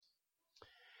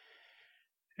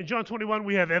In John 21,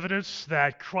 we have evidence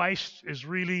that Christ is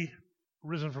really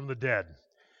risen from the dead.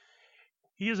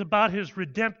 He is about his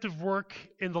redemptive work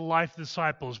in the life of the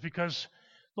disciples because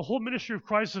the whole ministry of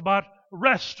Christ is about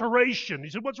restoration.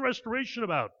 He said, what's restoration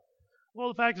about? Well,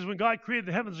 the fact is when God created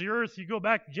the heavens and the earth, you go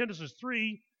back to Genesis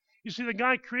 3, you see that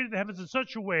God created the heavens in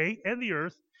such a way, and the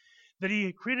earth, that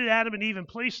he created Adam and Eve and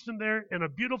placed them there in a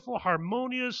beautiful,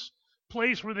 harmonious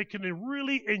place where they can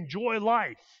really enjoy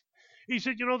life. He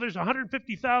said, there's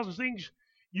 150,000 things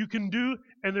you can do,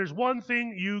 and there's one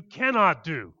thing you cannot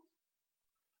do.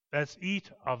 That's eat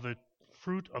of the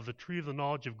fruit of the tree of the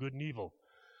knowledge of good and evil.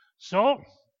 So,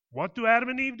 what do Adam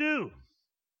and Eve do?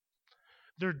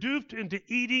 They're duped into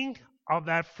eating of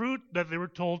that fruit that they were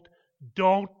told,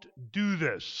 don't do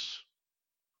this.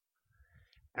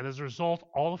 And as a result,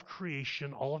 all of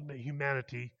creation, all of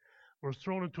humanity, were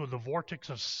thrown into the vortex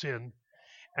of sin,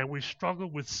 and we've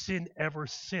struggled with sin ever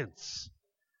since.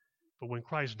 But when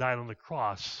Christ died on the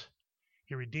cross,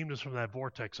 he redeemed us from that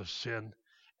vortex of sin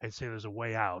and said there's a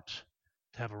way out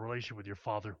to have a relationship with your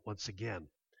Father once again.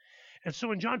 And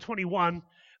so in John 21,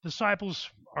 disciples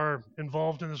are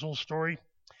involved in this whole story.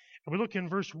 And we look in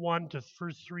verse 1 to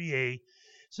verse 3a. It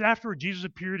says, afterward, Jesus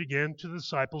appeared again to the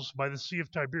disciples by the Sea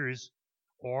of Tiberias,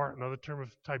 or another term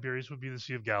of Tiberias would be the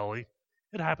Sea of Galilee.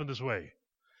 It happened this way.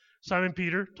 Simon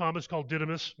Peter, Thomas called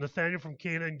Didymus, Nathanael from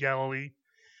Cana in Galilee,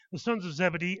 the sons of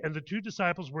Zebedee, and the two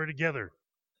disciples were together.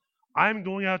 I'm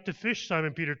going out to fish,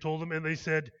 Simon Peter told them, and they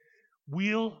said,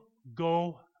 we'll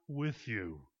go with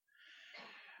you.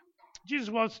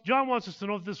 John wants us to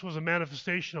know that this was a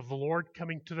manifestation of the Lord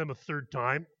coming to them a third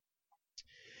time.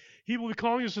 He will be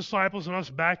calling his disciples and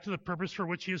us back to the purpose for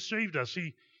which he has saved us.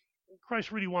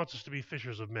 Christ really wants us to be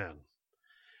fishers of men.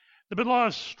 There's been a lot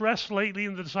of stress lately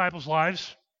in the disciples'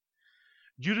 lives.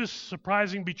 Judas'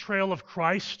 surprising betrayal of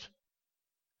Christ.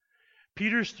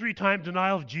 Peter's 3-time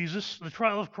denial of Jesus. The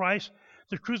trial of Christ.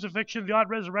 The crucifixion. The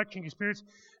odd resurrection experience.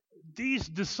 These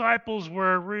disciples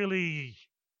were really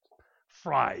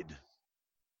fried.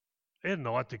 They didn't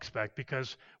know what to expect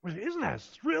because, isn't that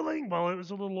thrilling? Well, it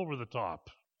was a little over the top.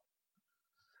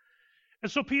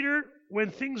 And so Peter,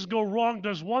 when things go wrong,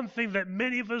 does one thing that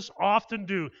many of us often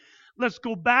do. Let's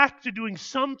go back to doing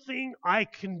something I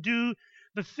can do.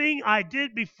 The thing I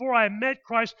did before I met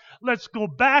Christ. Let's go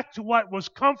back to what was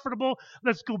comfortable.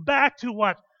 Let's go back to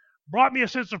what brought me a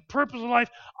sense of purpose in life.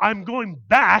 I'm going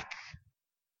back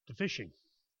to fishing.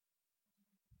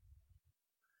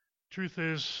 Truth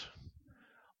is,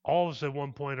 all of us at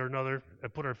one point or another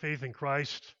have put our faith in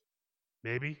Christ.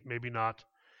 Maybe, maybe not.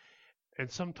 And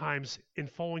sometimes in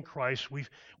following Christ, we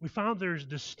found there's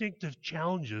distinctive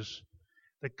challenges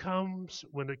that comes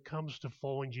when it comes to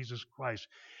following Jesus Christ.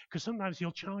 Because sometimes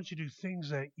he'll challenge you to do things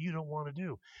that you don't want to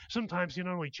do. Sometimes he'll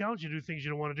not only challenge you to do things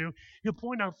you don't want to do, he'll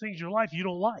point out things in your life you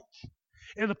don't like.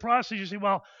 In the process, you say,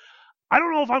 well, I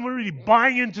don't know if I'm really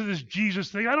buying into this Jesus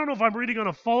thing. I don't know if I'm really going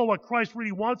to follow what Christ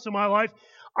really wants in my life.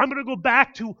 I'm going to go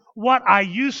back to what I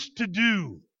used to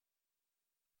do.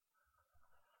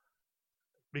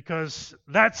 Because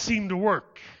that seemed to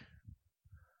work.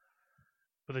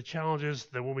 But the challenge is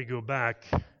that when we go back,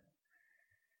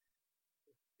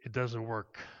 it doesn't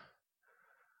work.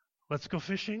 Let's go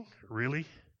fishing? Really?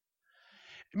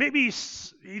 Maybe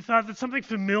he thought that something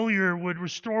familiar would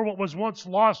restore what was once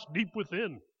lost deep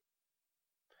within.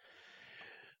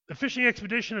 The fishing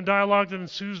expedition and dialogue that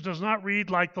ensues does not read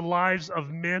like the lives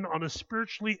of men on a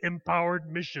spiritually empowered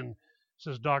mission,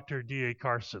 says Dr. D.A.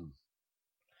 Carson.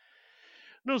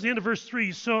 Notice the end of verse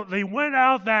 3. So they went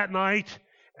out that night,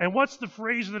 and what's the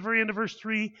phrase at the very end of verse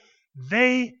 3?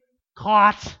 They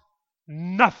caught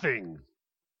nothing.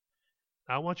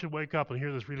 Now, I want you to wake up and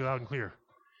hear this really loud and clear.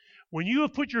 When you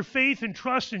have put your faith and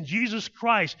trust in Jesus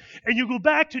Christ, and you go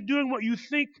back to doing what you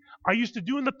think I used to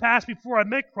do in the past before I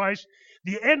met Christ,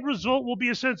 the end result will be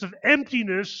a sense of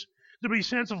emptiness. There'll be a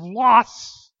sense of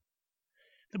loss.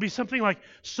 There'll be something like,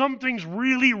 something's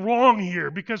really wrong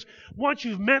here. Because once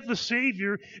you've met the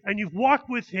Savior, and you've walked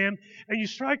with Him, and you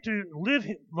start to live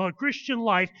the Christian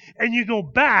life, and you go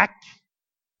back,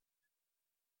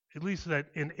 it leads to that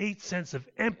innate sense of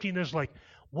emptiness, like,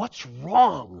 what's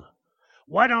wrong?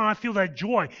 Why don't I feel that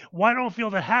joy? Why don't I feel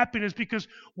that happiness? Because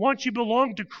once you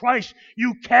belong to Christ,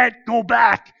 you can't go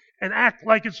back and act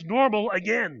like it's normal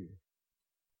again.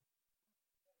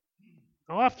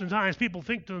 Now, oftentimes people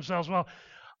think to themselves, well,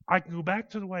 I can go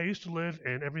back to the way I used to live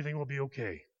and everything will be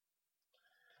okay.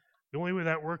 The only way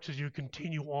that works is you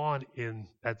continue on in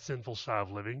that sinful style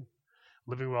of living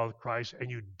well with Christ, and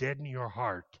you deaden your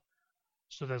heart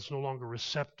so that it's no longer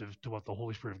receptive to what the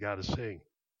Holy Spirit of God is saying.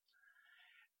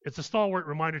 It's a stalwart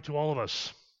reminder to all of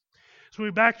us So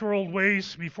we're back to our old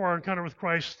ways before our encounter with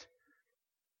Christ.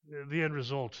 The end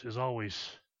result is always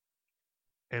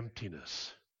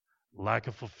emptiness, lack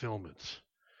of fulfillment.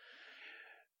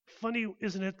 Funny,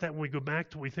 isn't it, that when we go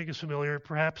back to what we think is familiar,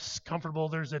 perhaps comfortable,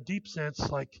 there's a deep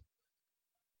sense like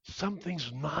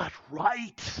something's not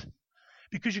right.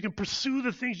 Because you can pursue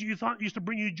the things you thought used to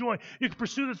bring you joy. You can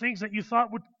pursue the things that you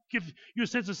thought would give you a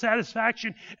sense of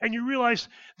satisfaction, and you realize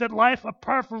that life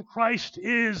apart from Christ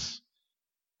is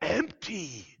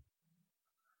empty.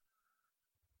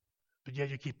 But yet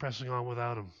you keep pressing on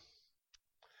without Him.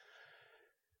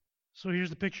 So here's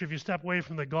the picture. If you step away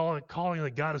from the calling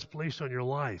that God has placed on your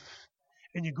life,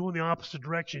 and you go in the opposite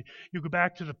direction, you go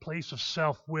back to the place of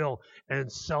self-will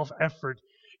and self-effort,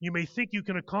 you may think you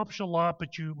can accomplish a lot,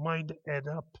 but you might end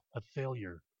up a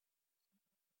failure.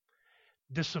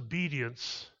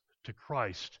 Disobedience to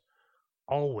Christ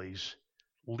always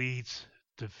leads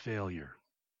to failure.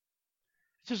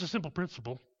 It's just a simple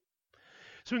principle.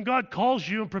 So when God calls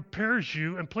you and prepares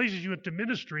you and places you into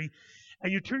ministry,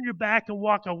 and you turn your back and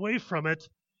walk away from it,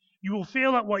 you will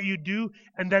fail at what you do,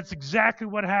 and that's exactly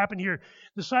what happened here.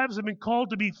 The disciples have been called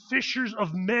to be fishers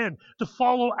of men, to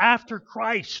follow after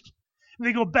Christ. And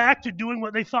they go back to doing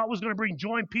what they thought was going to bring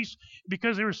joy and peace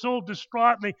because they were so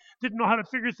distraught and they didn't know how to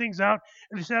figure things out.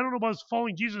 And they said, I don't know about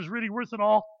following Jesus, really worth it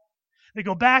all. They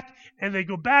go back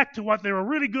to what they were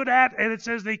really good at, and it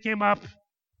says they came up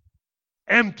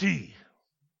empty.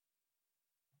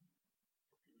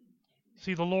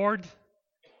 See, the Lord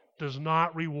does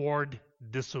not reward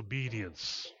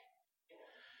disobedience.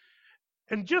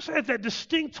 And just at that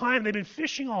distinct time, they've been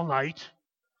fishing all night.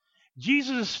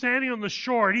 Jesus is standing on the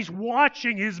shore, and he's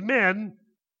watching his men,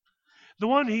 the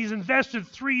one he's invested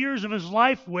 3 years of his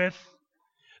life with.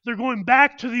 They're going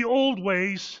back to the old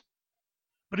ways.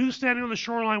 But who's standing on the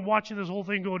shoreline watching this whole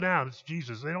thing go down? It's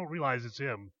Jesus. They don't realize it's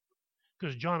him,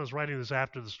 because John is writing this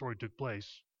after the story took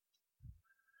place.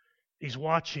 He's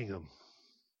watching them.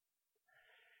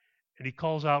 And he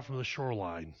calls out from the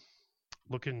shoreline.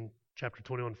 Look in chapter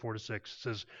 21, 4-6. It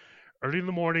says, early in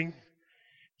the morning,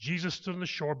 Jesus stood on the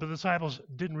shore, but the disciples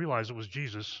didn't realize it was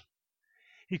Jesus.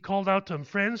 He called out to them,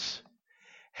 friends,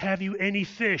 have you any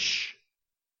fish?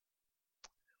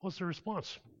 What's the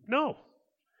response? No.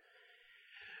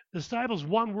 The disciples'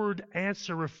 one-word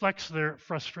answer reflects their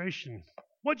frustration.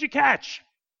 What'd you catch?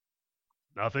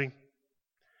 Nothing.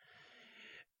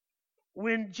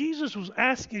 When Jesus was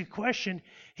asking a question,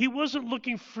 he wasn't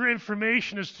looking for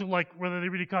information as to whether they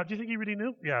really caught. Do you think he really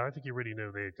knew? Yeah, I think he really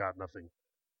knew they had caught nothing.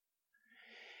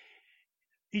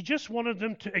 He just wanted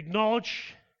them to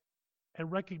acknowledge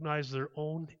and recognize their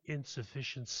own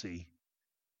insufficiency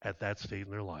at that state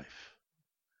in their life.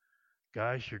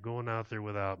 Guys, you're going out there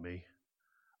without me.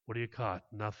 What have you caught?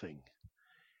 Nothing.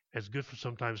 It's good for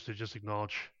sometimes to just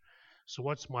acknowledge, so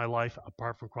what's my life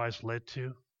apart from Christ led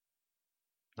to?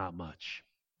 Not much.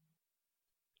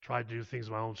 Try to do things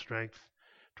my own strength.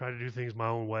 Try to do things my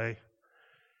own way.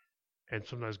 And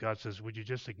sometimes God says, would you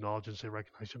just acknowledge and say,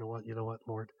 recognize, you know what,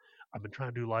 Lord? I've been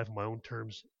trying to do life on my own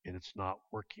terms, and it's not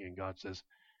working. And God says,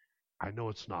 I know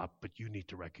it's not, but you need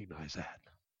to recognize that.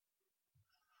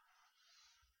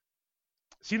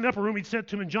 See, in the upper room, he said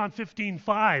to him in John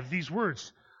 15:5, these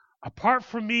words, apart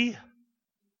from me,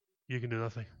 you can do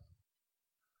nothing.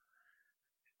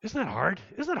 Isn't that hard?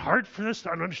 Isn't that hard for us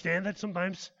to understand that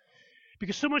sometimes?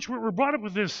 Because so much we're brought up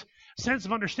with this sense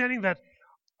of understanding that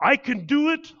I can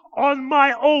do it on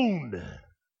my own.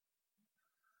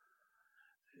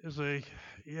 It's like,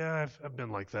 yeah, I've been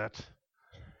like that.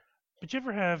 But you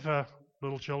ever have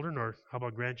little children, or how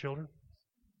about grandchildren?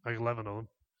 Like 11 of them.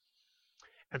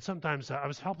 And sometimes I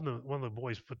was helping one of the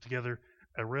boys put together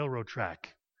a railroad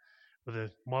track with a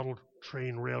model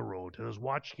train railroad, and I was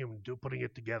watching him putting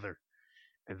it together.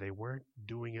 And they weren't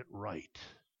doing it right.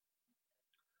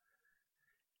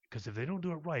 Because if they don't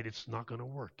do it right, it's not going to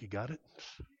work. You got it?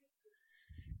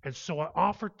 And so I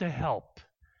offered to help.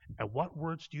 And what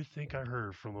words do you think I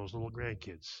heard from those little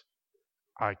grandkids?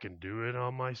 I can do it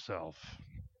on myself.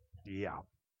 Yeah.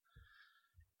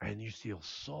 And you feel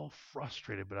so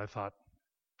frustrated, but I thought,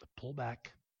 pull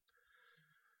back.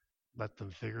 Let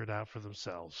them figure it out for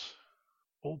themselves.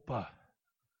 Opa.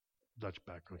 Dutch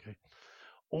back, okay?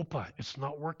 Opa, it's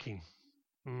not working.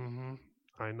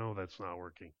 I know that's not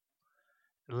working.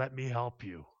 Let me help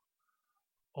you.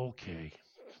 Okay.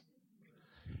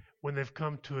 When they've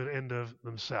come to an end of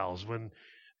themselves, when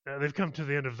they've come to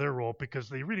the end of their rope because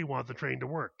they really want the train to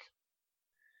work.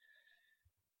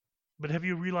 But have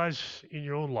you realized in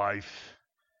your own life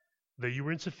that you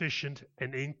were insufficient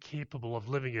and incapable of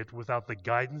living it without the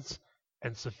guidance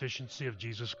and sufficiency of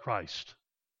Jesus Christ?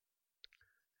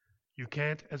 You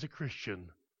can't, as a Christian,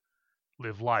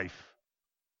 live life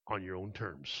on your own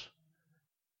terms.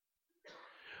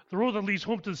 The road that leads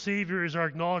home to the Savior is our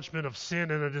acknowledgement of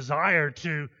sin and a desire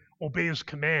to obey His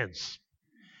commands.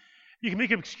 You can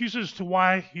make excuses as to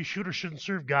why you should or shouldn't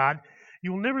serve God.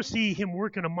 You will never see Him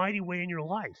work in a mighty way in your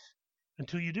life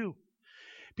until you do.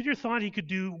 Peter thought he could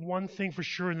do one thing for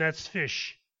sure, and that's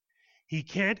fish. He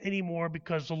can't anymore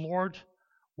because the Lord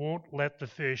won't let the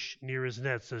fish near his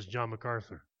net, says John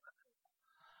MacArthur.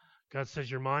 God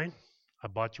says, you're mine. I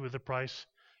bought you with a price.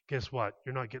 Guess what?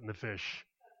 You're not getting the fish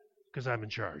because I'm in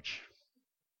charge.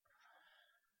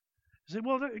 You say,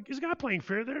 well, is God playing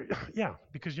fair there? Yeah,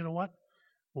 because you know what?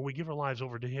 When we give our lives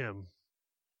over to Him,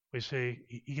 we say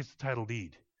He gets the title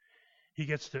deed. He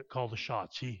gets to call the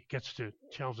shots. He gets to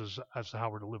challenge us as to how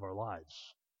we're to live our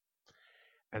lives.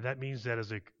 And that means that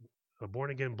as a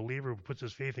born-again believer who puts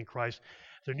his faith in Christ,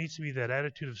 there needs to be that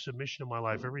attitude of submission in my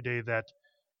life every day that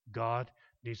God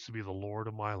needs to be the Lord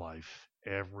of my life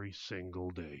every single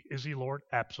day. Is He Lord?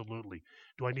 Absolutely.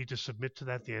 Do I need to submit to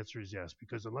that? The answer is yes,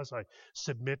 because unless I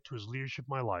submit to His leadership in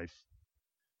my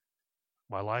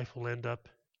life will end up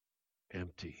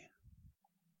empty,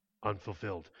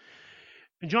 unfulfilled.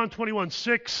 In John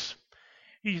 21:6,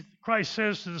 Christ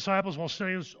says to the disciples while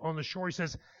standing on the shore, He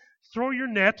says, throw your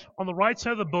net on the right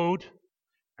side of the boat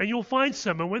and you'll find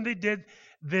some. And when they did,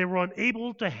 they were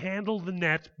unable to handle the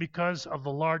net because of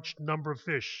the large number of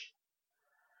fish.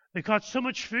 They caught so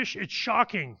much fish, it's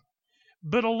shocking.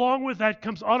 But along with that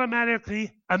comes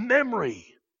automatically a memory.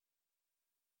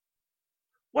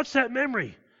 What's that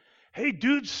memory? Hey,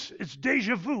 dudes, it's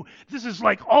deja vu. This is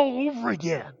like all over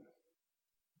again.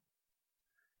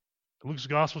 Luke's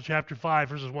Gospel, chapter 5,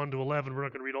 verses 1 to 11. We're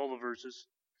not going to read all the verses.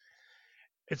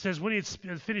 It says, when he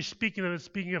had finished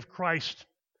speaking of Christ,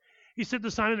 He said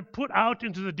to Simon, put out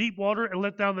into the deep water and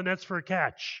let down the nets for a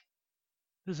catch.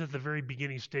 This is at the very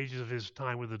beginning stages of His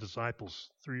time with the disciples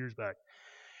 3 years back.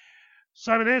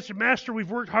 Simon answered, Master,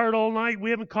 we've worked hard all night.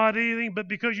 We haven't caught anything, but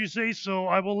because you say so,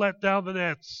 I will let down the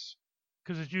nets.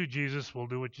 Because it's you, Jesus. We'll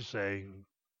do what you say.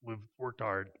 We've worked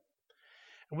hard.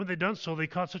 And when they'd done so, they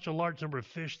caught such a large number of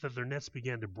fish that their nets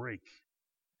began to break.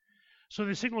 So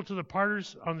they signaled to the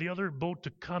partners on the other boat to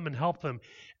come and help them.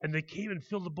 And they came and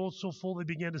filled the boat so full they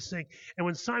began to sink. And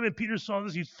when Simon Peter saw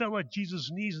this, he fell at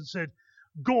Jesus' knees and said,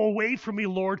 go away from me,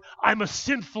 Lord. I'm a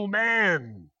sinful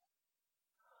man.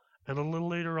 And a little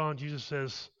later on, Jesus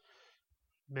says,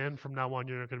 men, from now on,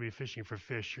 you're not going to be fishing for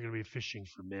fish. You're going to be fishing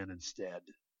for men instead.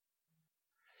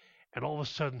 And all of a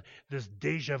sudden, this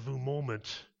deja vu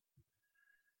moment,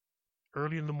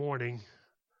 early in the morning,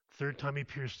 third time He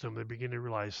appears to them, they begin to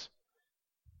realize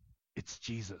it's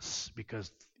Jesus,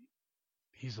 because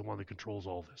He's the one that controls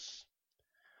all this.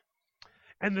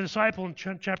 And the disciple in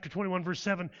chapter 21, verse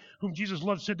 7, whom Jesus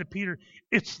loved, said to Peter,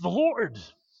 it's the Lord.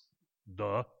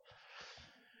 Duh.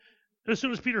 As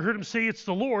soon as Peter heard him say, it's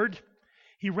the Lord,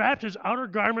 he wrapped his outer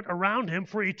garment around him,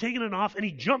 for he had taken it off, and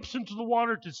he jumps into the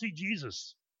water to see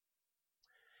Jesus.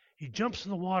 He jumps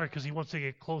in the water because he wants to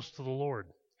get close to the Lord.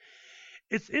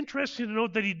 It's interesting to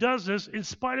note that he does this in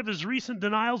spite of his recent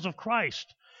denials of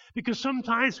Christ. Because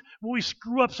sometimes when we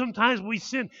screw up, sometimes we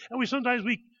sin. And sometimes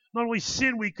we not only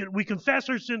sin, we confess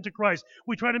our sin to Christ.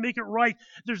 We try to make it right.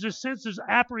 There's a sense of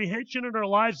apprehension in our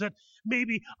lives that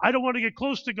maybe I don't want to get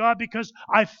close to God because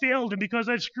I failed Him, because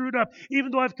I've screwed up.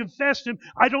 Even though I've confessed Him,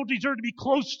 I don't deserve to be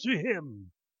close to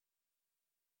Him.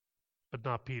 But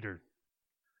not Peter.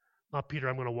 Not Peter,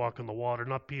 I'm going to walk on the water.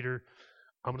 Not Peter,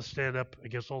 I'm going to stand up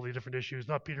against all the different issues.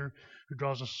 Not Peter who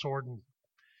draws a sword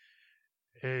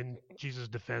in Jesus'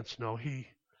 defense. No, he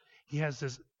has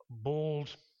this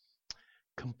bold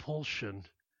compulsion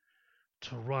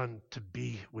to run to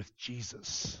be with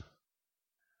Jesus.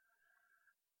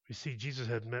 We see Jesus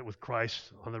had met with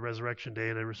Christ on the resurrection day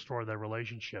and had restored that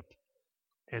relationship.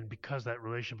 And because that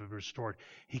relationship had restored,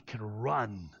 he can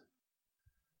run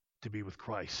to be with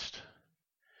Christ.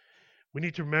 We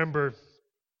need to remember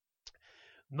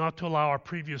not to allow our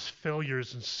previous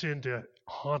failures and sin to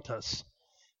haunt us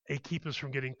and keep us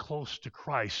from getting close to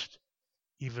Christ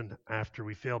even after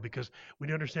we fail. Because we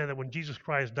need to understand that when Jesus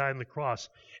Christ died on the cross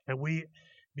and we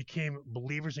became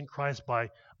believers in Christ by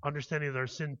understanding that our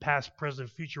sin, past, present,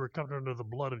 future, were covered under the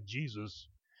blood of Jesus,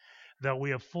 that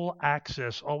we have full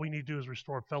access. All we need to do is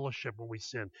restore fellowship when we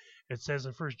sin. It says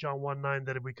in 1 John 1:9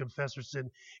 that if we confess our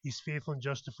sin, He's faithful and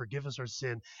just to forgive us our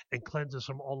sin and cleanse us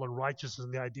from all unrighteousness.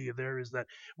 And the idea there is that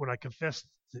when I confess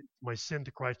my sin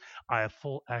to Christ, I have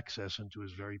full access into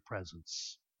His very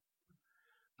presence.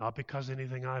 Not because of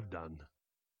anything I've done,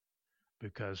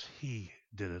 because He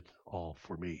did it all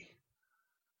for me.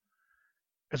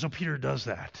 And so Peter does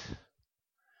that.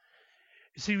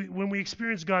 You see, when we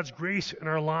experience God's grace in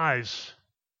our lives,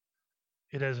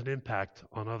 it has an impact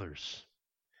on others.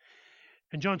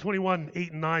 In John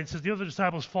 21:8-9 says, the other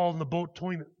disciples followed in the boat,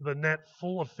 towing the net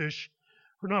full of fish,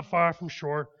 who were not far from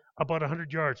shore, about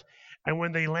 100 yards. And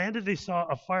when they landed, they saw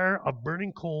a fire of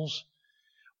burning coals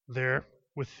there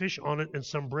with fish on it and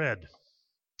some bread.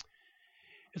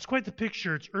 It's quite the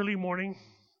picture. It's early morning,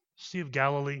 Sea of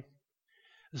Galilee,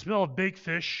 the smell of baked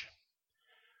fish,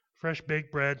 fresh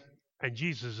baked bread, and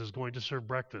Jesus is going to serve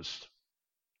breakfast.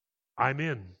 I'm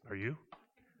in. Are you?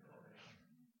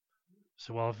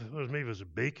 So, well, if it was, maybe it was a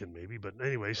bacon, maybe, but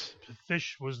anyways,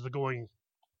 fish was the going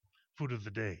food of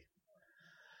the day.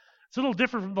 It's a little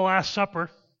different from the Last Supper,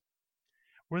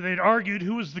 where they'd argued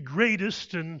who was the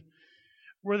greatest, and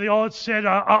where they all had said,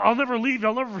 I'll never leave you,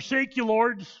 I'll never forsake you,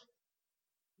 Lord.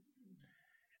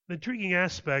 The intriguing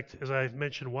aspect, as I've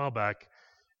mentioned a while back,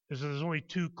 is that there's only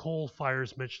 2 coal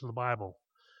fires mentioned in the Bible.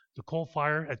 The coal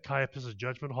fire at Caiaphas'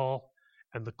 judgment hall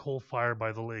and the coal fire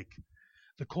by the lake.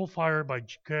 The coal fire by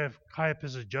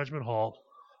Caiaphas' judgment hall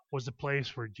was the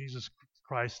place where Jesus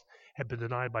Christ had been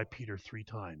denied by Peter 3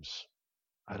 times.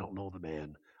 I don't know the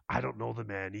man. I don't know the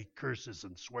man. He curses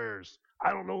and swears.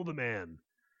 I don't know the man.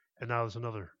 And now there's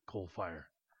another coal fire.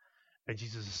 And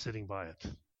Jesus is sitting by it.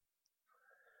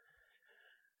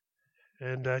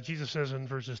 And Jesus says in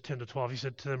verses 10-12, he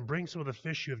said to them, bring some of the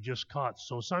fish you have just caught.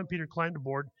 So Simon Peter climbed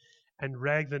aboard and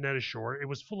dragged the net ashore. It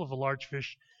was full of a large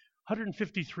fish,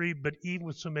 153, but even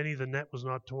with so many, the net was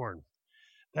not torn.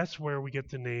 That's where we get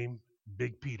the name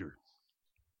Big Peter.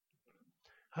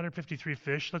 153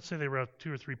 fish, let's say they were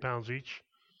 2 or 3 pounds each.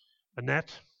 A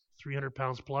net, 300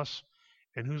 pounds plus.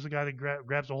 And who's the guy that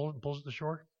grabs a hold and pulls it to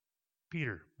shore?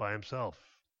 Peter, by himself.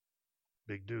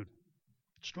 Big dude.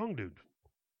 Strong dude.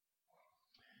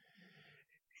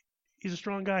 He's a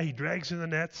strong guy. He drags in the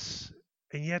nets,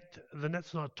 and yet the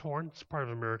net's not torn. It's part of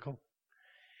a miracle.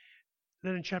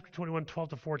 Then in chapter 21,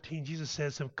 12-14, Jesus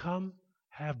says to him, come,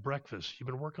 have breakfast. You've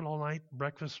been working all night.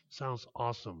 Breakfast sounds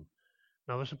awesome.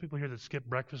 Now, there's some people here that skip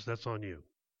breakfast. That's on you.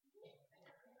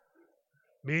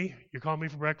 Me? You're calling me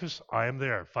for breakfast? I am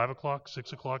there. 5 o'clock,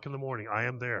 6 o'clock in the morning. I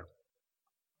am there.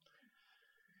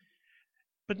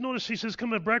 But notice he says,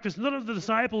 come have breakfast. None of the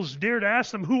disciples dared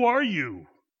ask them, who are you?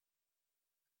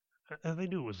 And they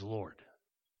knew it was the Lord.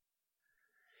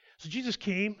 So Jesus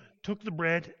came, took the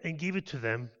bread, and gave it to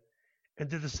them, and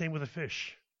did the same with the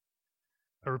fish.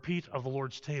 A repeat of the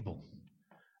Lord's table.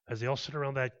 As they all sit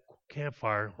around that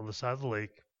campfire on the side of the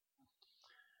lake,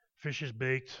 fish is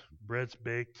baked, bread's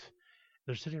baked.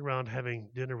 They're sitting around having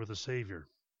dinner with the Savior.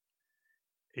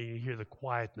 And you hear the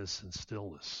quietness and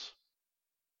stillness.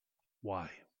 Why?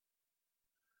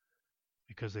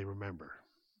 Because they remember.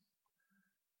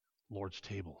 Lord's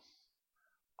table.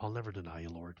 I'll never deny you,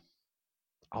 Lord.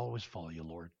 I'll always follow you,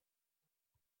 Lord.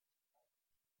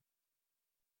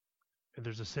 And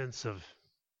there's a sense of,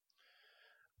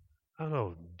 I don't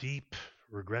know, deep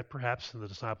regret perhaps in the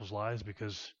disciples' lives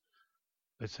because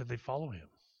they said they'd follow him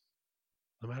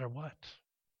no matter what.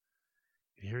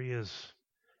 And here he is,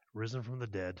 risen from the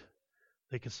dead.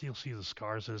 They can still see the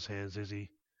scars in his hands as he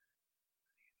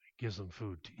gives them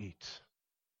food to eat.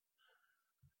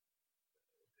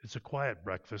 It's a quiet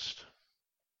breakfast.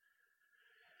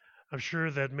 I'm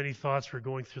sure that many thoughts were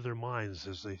going through their minds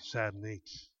as they sat and ate.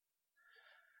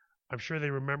 I'm sure they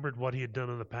remembered what he had done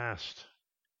in the past.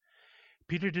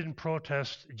 Peter didn't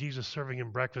protest Jesus serving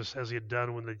him breakfast as he had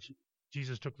done when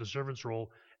Jesus took the servant's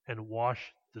role and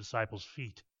washed the disciples'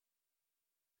 feet.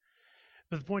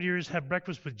 But the point here is have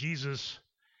breakfast with Jesus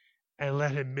and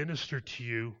let him minister to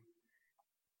you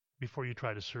before you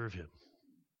try to serve him.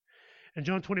 In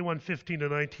John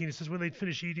 21:15-19, it says, when they'd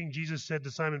finished eating, Jesus said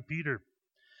to Simon Peter,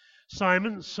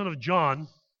 Simon, son of John,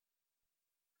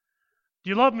 do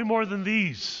you love me more than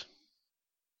these?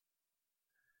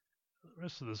 The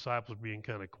rest of the disciples are being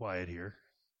kind of quiet here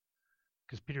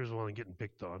because Peter's the one getting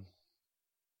picked on.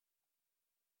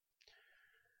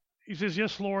 He says,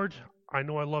 yes, Lord, I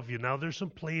know I love you. Now, there's some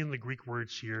play in the Greek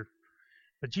words here.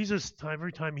 But Jesus,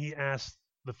 every time he asked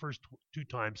the first 2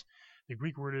 times, the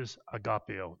Greek word is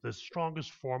agapeo, the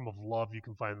strongest form of love you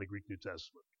can find in the Greek New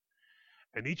Testament.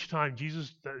 And each time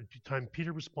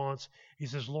Peter responds, he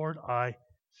says, Lord, I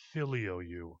phileo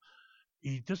you.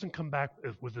 He doesn't come back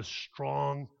with a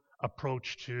strong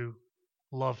approach to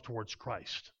love towards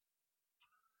Christ.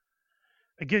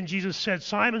 Again, Jesus said,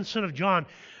 Simon, son of John,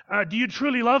 do you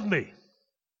truly love me?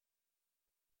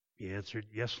 He answered,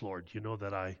 yes, Lord, you know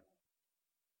that I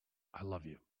love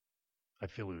you. I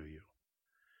phileo you.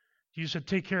 Jesus said,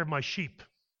 take care of my sheep.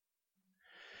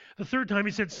 The 3rd time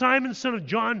he said, Simon, son of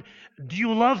John, do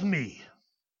you love me?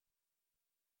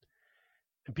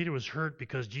 And Peter was hurt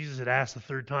because Jesus had asked the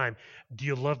third time, do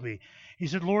you love me? He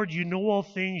said, Lord, you know all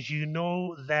things. You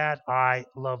know that I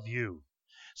love you.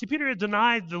 See, Peter had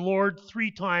denied the Lord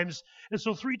 3 times, and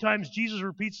so 3 times Jesus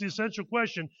repeats the essential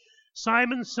question,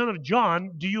 Simon, son of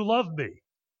John, do you love me?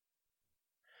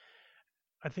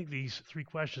 I think these 3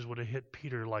 questions would have hit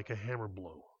Peter like a hammer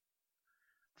blow.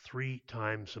 3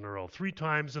 times in a row. 3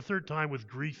 times, the third time with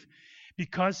grief,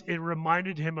 because it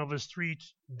reminded him of his 3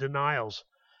 denials.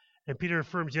 And Peter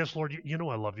affirms, yes, Lord, you know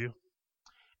I love you.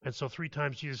 And so 3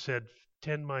 times Jesus said,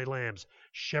 tend my lambs,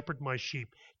 shepherd my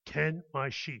sheep, tend my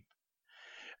sheep.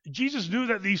 Jesus knew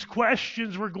that these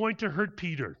questions were going to hurt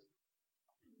Peter.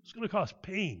 It's going to cause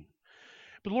pain.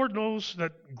 But the Lord knows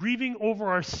that grieving over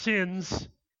our sins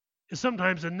is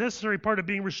sometimes a necessary part of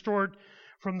being restored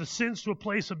from the sins to a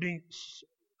place of being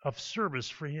of service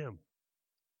for Him.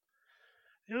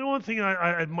 You know, one thing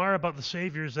I admire about the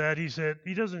Savior is that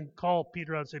He doesn't call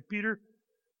Peter out and say, Peter,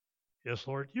 yes,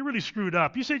 Lord, you really screwed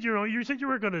up. You said you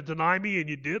were going to deny me and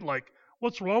you did. Like,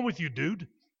 what's wrong with you, dude?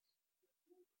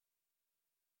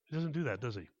 He doesn't do that,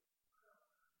 does He?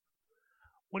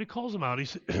 When He calls him out,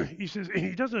 he says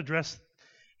He doesn't address.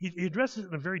 He addresses it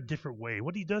in a very different way.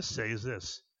 What He does say is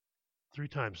this: 3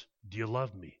 times, do you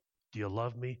love me? Do you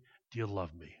love me? Do you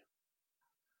love me?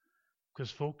 Because,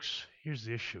 folks, here's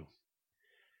the issue.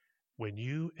 When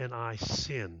you and I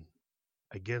sin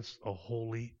against a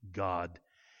holy God,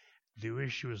 the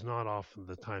issue is not often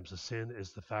the times of sin.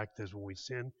 Is the fact that when we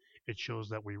sin, it shows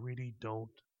that we really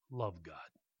don't love God.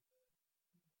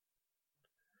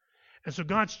 And so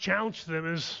God's challenge to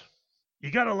them is,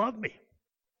 you got to love me.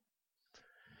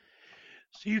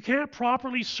 So you can't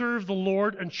properly serve the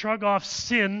Lord and shrug off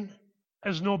sin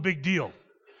as no big deal.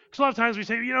 Because a lot of times we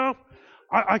say,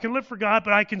 I can live for God,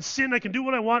 but I can sin, I can do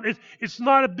what I want. It's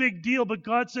not a big deal, but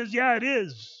God says, yeah, it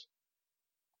is.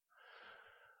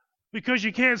 Because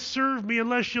you can't serve me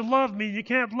unless you love me. You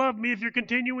can't love me if you're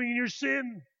continuing in your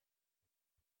sin.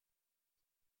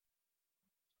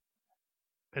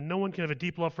 And no one can have a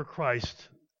deep love for Christ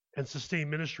and sustain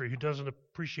ministry who doesn't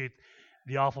appreciate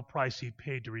the awful price He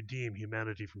paid to redeem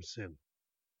humanity from sin.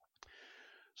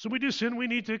 So when we do sin, we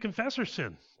need to confess our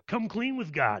sin, come clean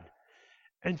with God,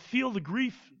 and feel the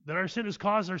grief that our sin has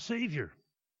caused our Savior.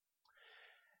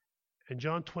 In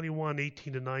John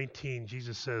 21:18-19,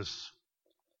 Jesus says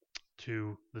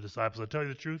to the disciples, I tell you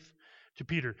the truth, to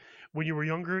Peter, when you were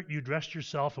younger, you dressed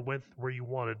yourself and went where you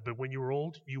wanted, but when you are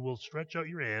old, you will stretch out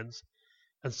your hands,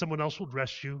 and someone else will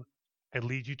dress you and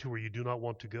lead you to where you do not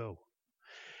want to go.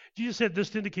 Jesus said this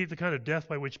to indicate the kind of death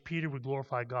by which Peter would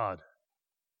glorify God.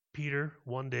 Peter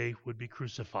one day would be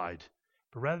crucified.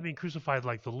 But rather than being crucified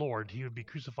like the Lord, he would be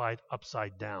crucified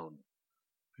upside down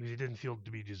because he didn't feel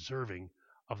to be deserving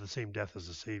of the same death as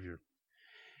the Savior.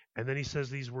 And then he says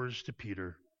these words to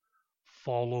Peter,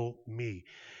 follow me.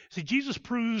 See, Jesus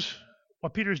proves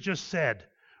what Peter has just said.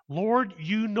 Lord,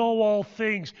 you know all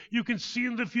things. You can see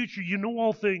in the future. You know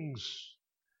all things.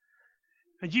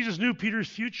 And Jesus knew Peter's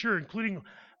future, including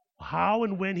how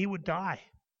and when he would die.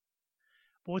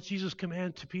 But what's Jesus'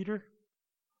 command to Peter?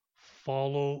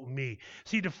 Follow me.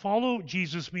 See, to follow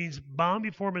Jesus means bowing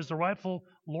before Him as the rightful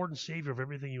Lord and Savior of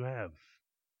everything you have.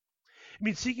 It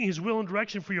means seeking His will and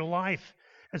direction for your life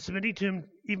and submitting to Him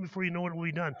even before you know what will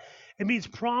be done. It means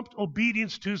prompt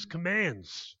obedience to His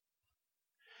commands.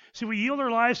 See, we yield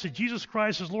our lives to Jesus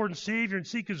Christ as Lord and Savior and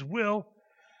seek His will,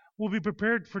 we'll be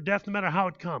prepared for death no matter how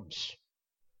it comes.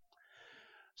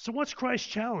 So what's Christ's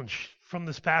challenge from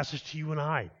this passage to you and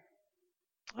I?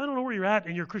 I don't know where you're at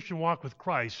in your Christian walk with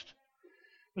Christ,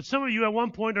 but some of you at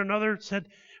one point or another said,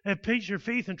 have placed your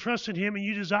faith and trust in Him and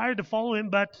you desire to follow Him,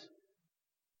 but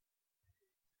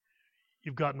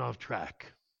you've gotten off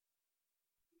track.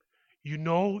 You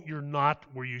know you're not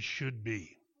where you should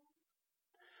be.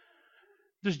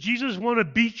 Does Jesus want to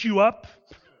beat you up?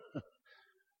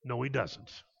 No, He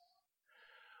doesn't.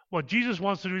 What Jesus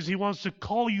wants to do is He wants to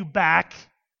call you back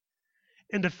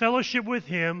into fellowship with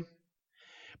Him.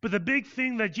 But the big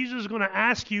thing that Jesus is going to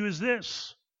ask you is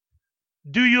this: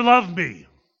 do you love me?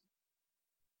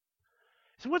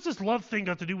 So what's this love thing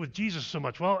got to do with Jesus so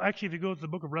much? Well, actually, if you go to the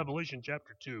book of Revelation,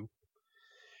 chapter 2,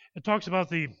 it talks about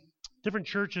the different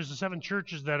churches, the 7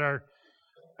 churches that are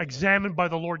examined by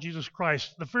the Lord Jesus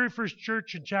Christ. The very first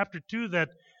church in chapter 2 that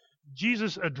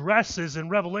Jesus addresses in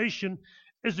Revelation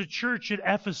is the church at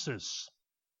Ephesus.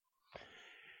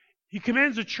 He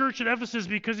commends the church at Ephesus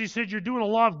because He said, you're doing a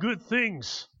lot of good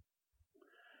things.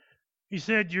 He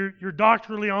said, you're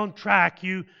doctrinally on track.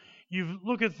 You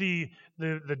look at the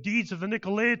deeds of the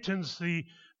Nicolaitans,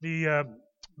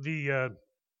 the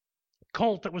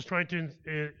cult that was trying to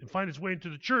find its way into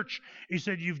the church. He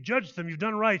said, you've judged them, you've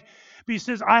done right. But he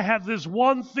says, I have this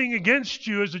one thing against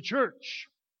you as a church.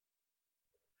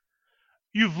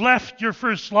 You've left your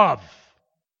first love.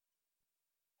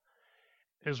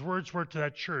 His words were to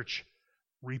that church,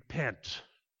 repent,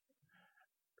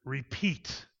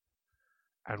 repeat,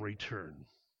 and return.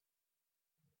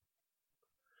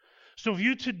 So if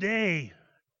you today,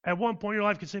 at one point in your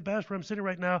life, can say, Pastor, I'm sitting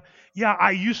right now, yeah,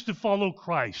 I used to follow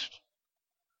Christ.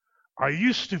 I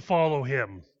used to follow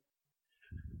him.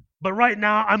 But right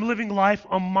now, I'm living life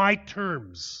on my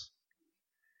terms.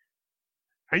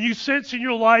 And you sense in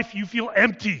your life you feel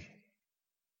empty.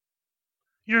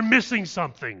 You're missing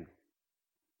something.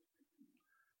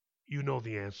 You know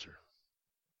the answer.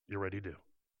 You already do.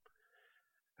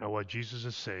 And what Jesus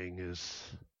is saying is,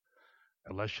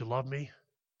 unless you love me,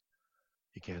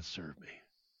 you can't serve me.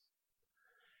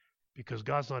 Because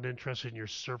God's not interested in your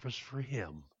service for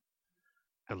him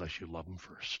unless you love him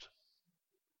first.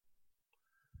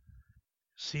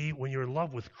 See, when you're in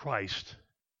love with Christ,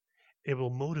 it will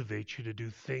motivate you to do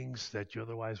things that you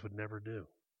otherwise would never do.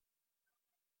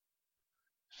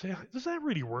 Say, does that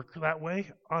really work that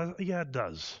way? Yeah, it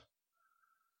does.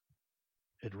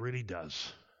 It really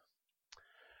does.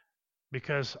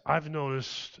 Because I've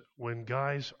noticed when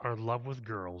guys are in love with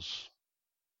girls,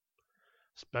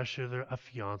 especially if they're a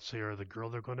fiance or the girl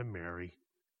they're going to marry,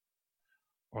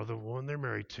 or the one they're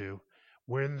married to,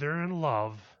 when they're in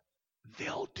love,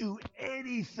 they'll do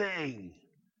anything,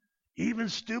 even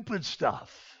stupid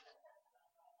stuff.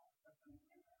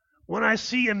 When I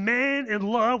see a man in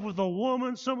love with a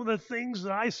woman, some of the things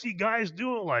that I see guys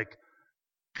doing, like,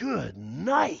 good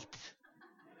night.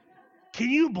 Can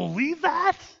you believe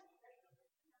that?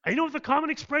 And you know what the common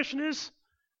expression is?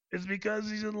 It's because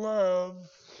he's in love.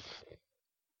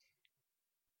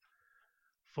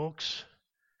 Folks,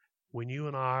 when you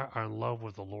and I are in love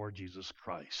with the Lord Jesus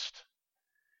Christ,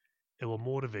 it will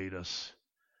motivate us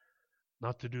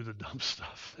not to do the dumb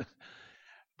stuff,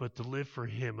 but to live for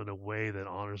him in a way that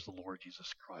honors the Lord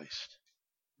Jesus Christ.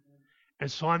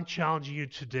 And so I'm challenging you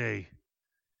today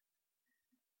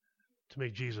to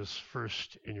make Jesus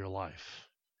first in your life,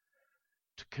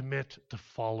 to commit to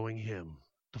following him,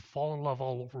 to fall in love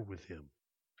all over with him.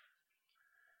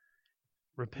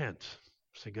 Repent.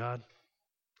 Say, God,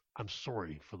 I'm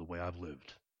sorry for the way I've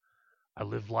lived. I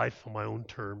live life on my own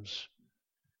terms.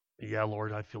 Yeah,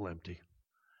 Lord, I feel empty.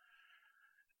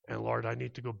 And Lord, I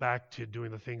need to go back to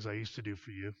doing the things I used to do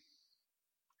for you.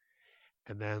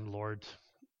 And then, Lord,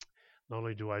 not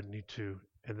only do I need to,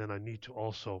 and then I need to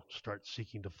also start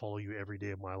seeking to follow you every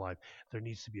day of my life. There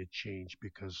needs to be a change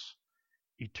because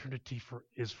eternity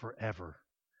is forever.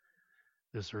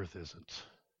 This earth isn't.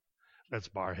 Let's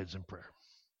bow our heads in prayer.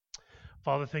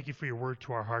 Father, thank you for your word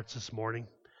to our hearts this morning.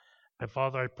 And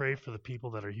Father, I pray for the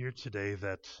people that are here today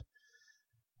that,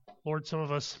 Lord, some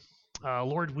of us,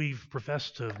 Lord, we've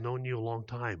professed to have known you a long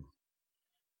time.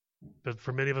 But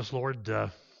for many of us, Lord,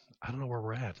 I don't know where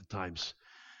we're at times.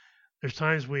 There's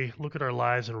times we look at our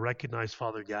lives and recognize,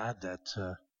 Father God,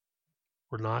 that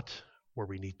we're not where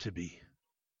we need to be.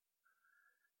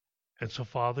 And so,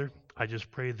 Father, I just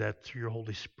pray that through your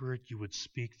Holy Spirit, you would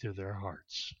speak to their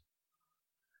hearts.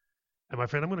 And my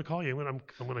friend, I'm going to call you. I'm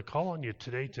going to call on you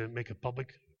today to make a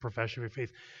public profession of your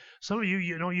faith. Some of you,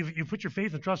 you know, you've put your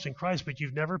faith and trust in Christ, but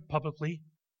you've never publicly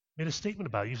made a statement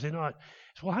about it. You say, no,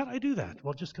 well, how do I do that?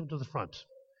 Well, just come to the front.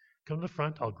 Come to the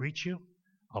front. I'll greet you.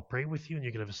 I'll pray with you, and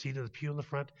you can have a seat in the pew in the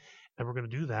front. And we're going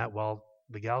to do that while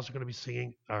the gals are going to be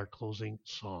singing our closing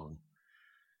song.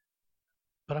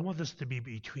 But I want this to be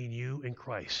between you and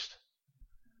Christ.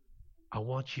 I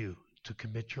want you to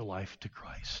commit your life to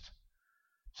Christ.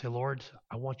 Say, Lord,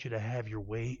 I want you to have your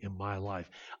way in my life.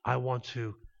 I want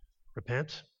to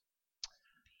repent,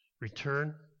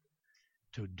 return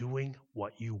to doing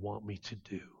what you want me to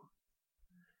do.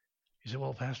 You say,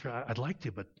 well, Pastor, I'd like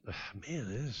to, but man,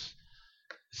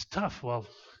 it's tough. Well,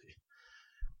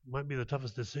 it might be the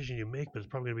toughest decision you make, but it's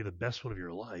probably going to be the best one of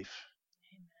your life.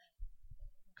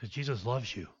 Because Jesus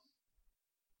loves you.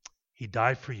 He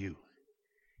died for you.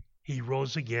 He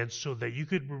rose again so that you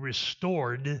could be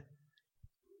restored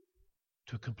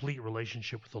to a complete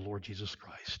relationship with the Lord Jesus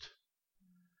Christ.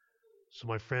 So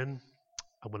my friend,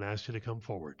 I'm going to ask you to come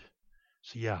forward.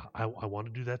 So yeah, I want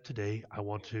to do that today. I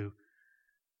want to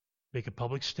make a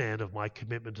public stand of my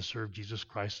commitment to serve Jesus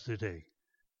Christ today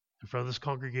in front of this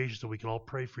congregation so we can all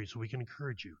pray for you, so we can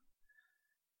encourage you.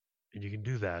 And you can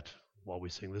do that while we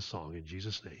sing this song in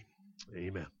Jesus' name.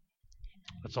 Amen.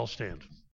 Let's all stand.